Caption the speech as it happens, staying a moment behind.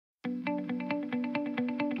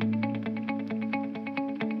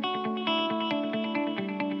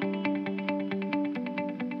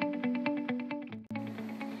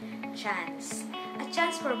a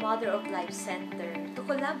chance for Mother of Life Center to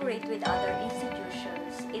collaborate with other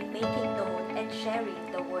institutions in making known and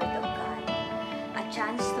sharing the Word of God, a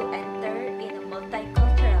chance to enter in a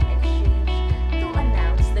multicultural exchange to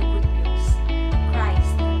announce the good news,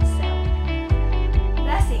 Christ Himself.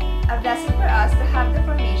 A blessing for us to have the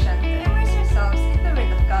formation to immerse ourselves in the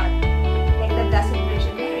Word of God. Like the Blessed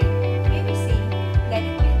Virgin Mary, may we say, let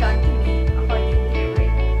it be done to me according to your word.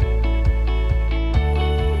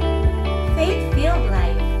 Faith-filled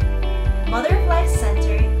life. Mother of Life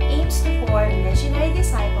Center aims to form missionary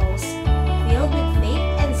disciples filled with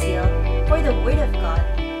faith and zeal for the Word of God.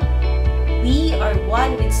 We are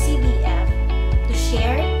one with CBF to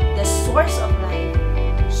share the source of life